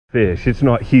fish. It's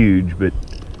not huge, but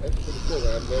that's pretty cool.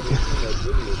 I've never seen that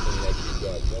video thing like you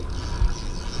got.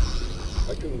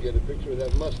 I couldn't get a picture of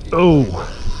that muskie. oh,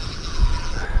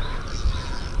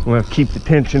 we'll have to keep the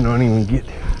tension on him and get.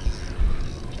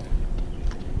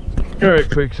 All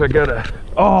right, folks, I gotta.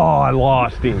 Oh, I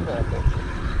lost him.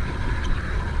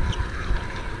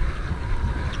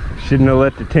 Shouldn't have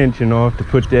let the tension off to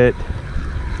put that.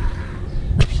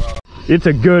 It's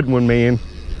a good one, man.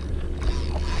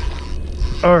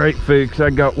 All right, folks, I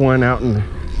got one out in.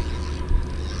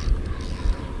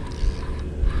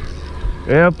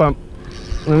 Yep, let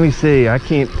me see, I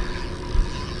can't.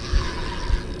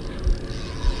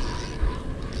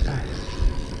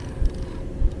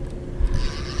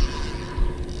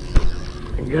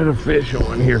 I got a fish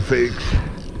on here, folks.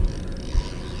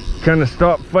 Kind of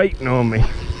stopped fighting on me.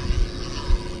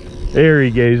 There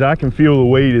he goes. I can feel the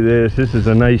weight of this. This is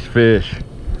a nice fish.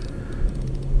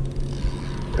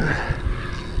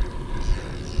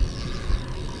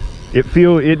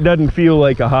 It doesn't feel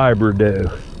like a hybrid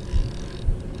though.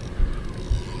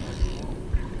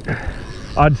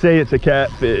 I'd say it's a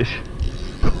catfish.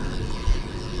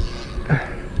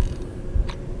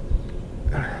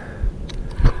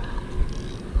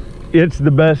 It's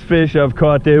the best fish I've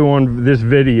caught though on this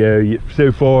video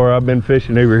so far. I've been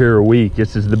fishing over here a week.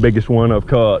 This is the biggest one I've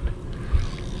caught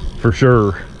for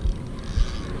sure.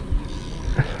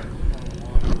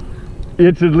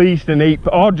 It's at least an 8.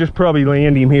 I'll just probably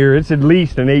land him here. It's at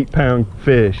least an 8-pound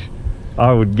fish,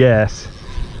 I would guess.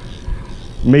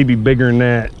 Maybe bigger than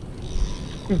that.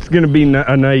 It's gonna be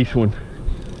a nice one.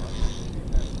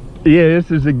 Yeah,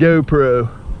 this is a GoPro.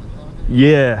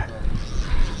 Yeah.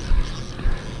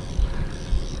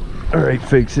 All right,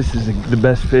 folks, this is the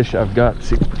best fish I've got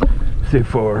so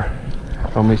far.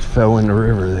 Almost fell in the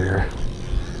river there.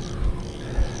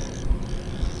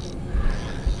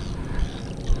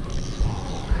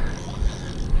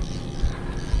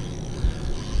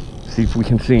 See if we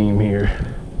can see him here.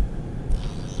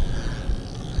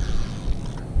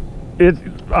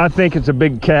 I think it's a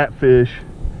big catfish.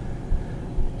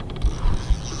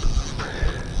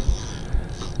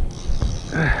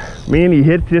 Man, he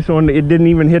hit this one. It didn't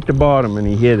even hit the bottom and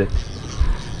he hit it.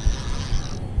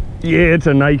 Yeah, it's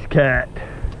a nice cat.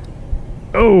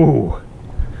 Oh,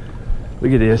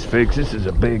 look at this, folks. This is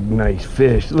a big, nice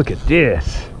fish. Look at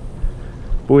this.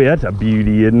 Boy, that's a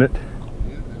beauty, isn't it?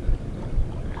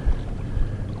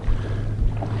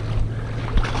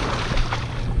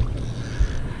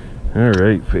 All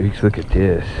right, folks, look at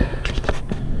this.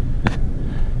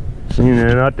 You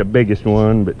know, not the biggest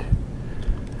one, but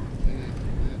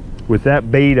with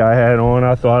that bait I had on,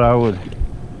 I thought I would.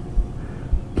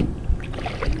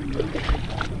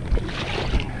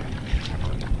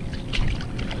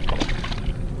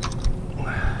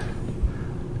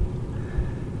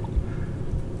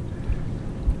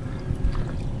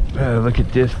 Look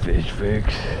at this fish,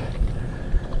 folks.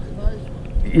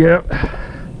 Yep.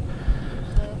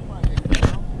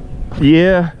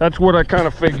 Yeah, that's what I kind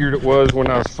of figured it was when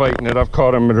I was fighting it. I've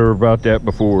caught them that are about that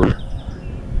before.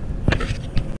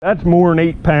 That's more than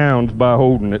 8 pounds by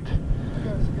holding it.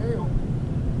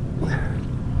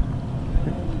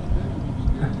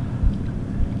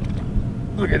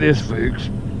 Look at this, folks.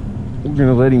 We're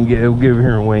gonna let him go. We'll get over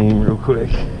here and weigh him real quick.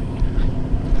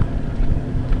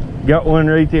 Got one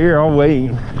right there. I'll weigh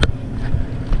him.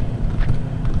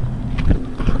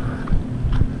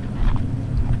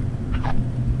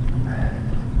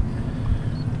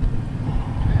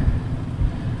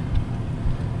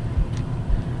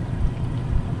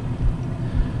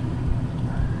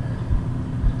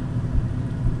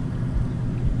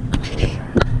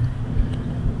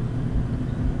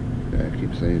 I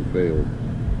keep saying failed.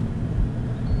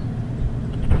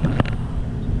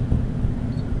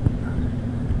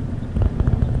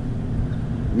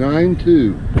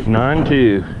 9.2.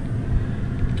 9.2.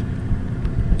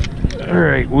 All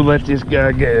right, we'll let this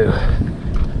guy go.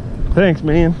 Thanks,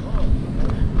 man.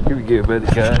 Here we go, buddy,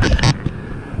 guys.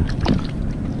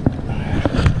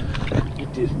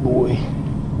 Get this boy.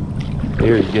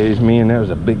 There he goes, man. That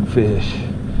was a big fish.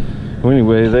 Well,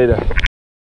 anyway, later.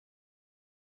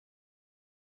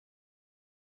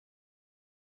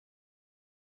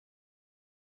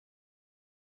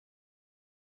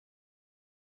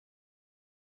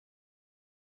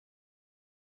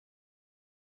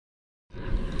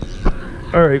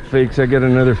 All right, folks, I got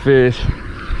another fish.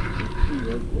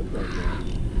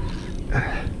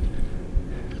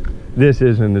 This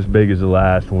isn't as big as the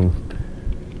last one.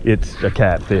 It's a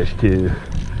catfish too.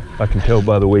 I can tell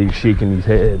by the way he's shaking his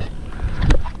head.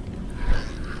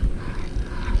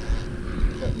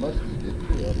 That muskie did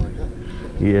too. Oh my God.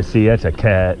 Yeah, see, that's a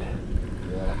cat.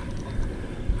 Yeah.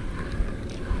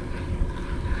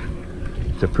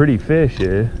 It's a pretty fish,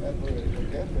 yeah. That's what a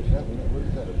catfish, what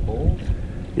is that, a bull?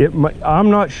 It might, I'm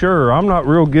not sure. I'm not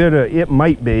real good at it.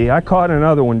 Might be. I caught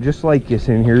another one just like this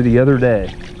in here the other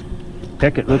day.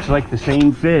 Heck, it looks like the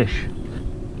same fish.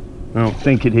 I don't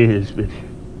think it is, but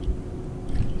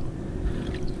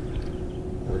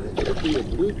It could be a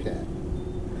blue cat.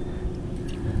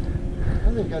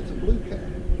 I think that's a blue cat.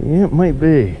 yeah, it might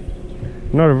be.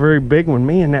 Not a very big one.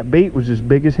 Man, that bait was as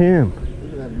big as him.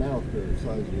 Look at that mouth there, the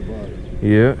size of the body.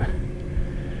 Yeah.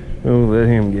 Oh, let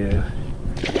him go.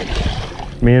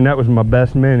 Man, that was my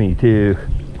best mini too.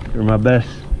 Or my best.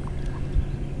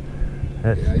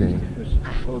 That's Yeah, I used to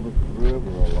fish over the river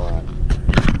a lot.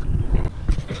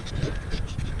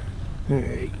 all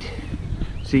right.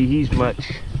 See, he's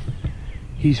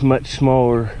much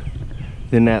smaller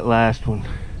than that last one.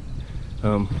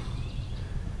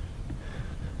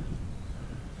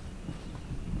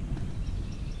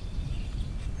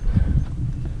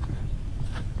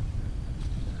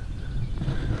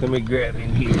 Let me grab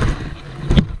him here.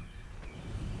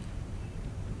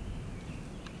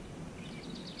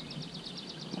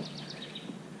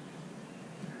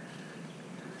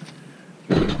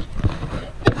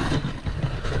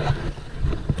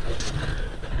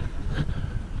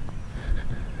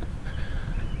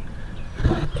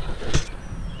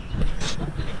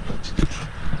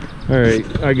 All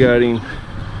right, I got him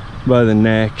by the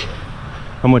neck.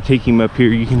 I'm gonna take him up here.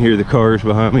 You can hear the cars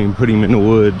behind me and put him in the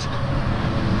woods.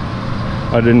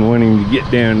 I didn't want him to get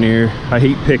down there. I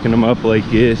hate picking him up like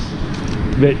this,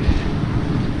 but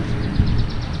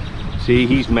see,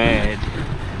 he's mad.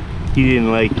 He didn't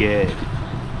like it.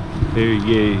 There he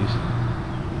goes.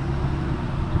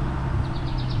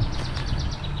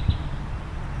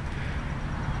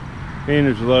 Man,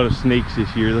 there's a lot of snakes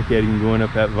this year. Look at him going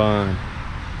up that vine.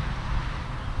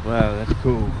 Wow, that's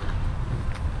cool.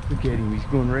 Look at him, he's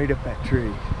going right up that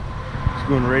tree. He's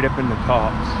going right up in the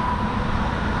tops.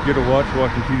 You gotta watch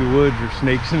walking through the woods, there's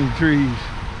snakes in the trees.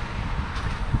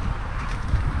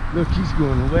 Look, he's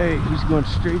going away. He's going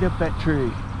straight up that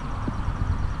tree.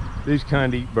 These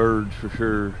kind eat birds for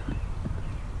sure.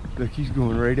 Look, he's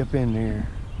going right up in there.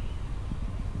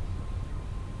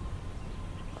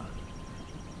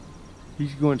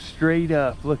 He's going straight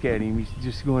up. Look at him. He's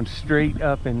just going straight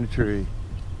up in the tree.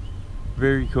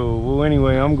 Very cool. Well,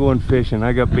 anyway, I'm going fishing.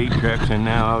 I got bait traps in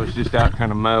now. I was just out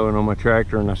kind of mowing on my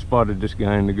tractor and I spotted this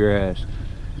guy in the grass.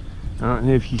 I don't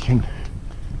know if you can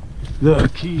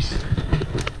look. He's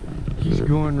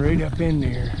going right up in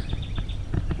there.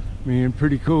 Man,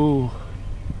 pretty cool.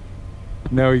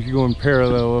 Now he's going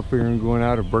parallel up here and going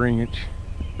out a branch.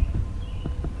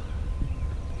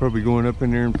 Probably going up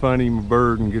in there and find him a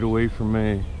bird and get away from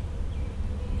me.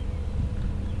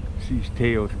 See his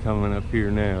tail's coming up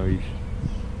here now. He's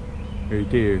right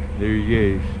there. There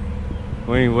he goes.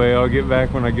 Well, anyway, I'll get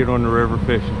back when I get on the river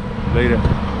fishing.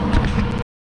 Later.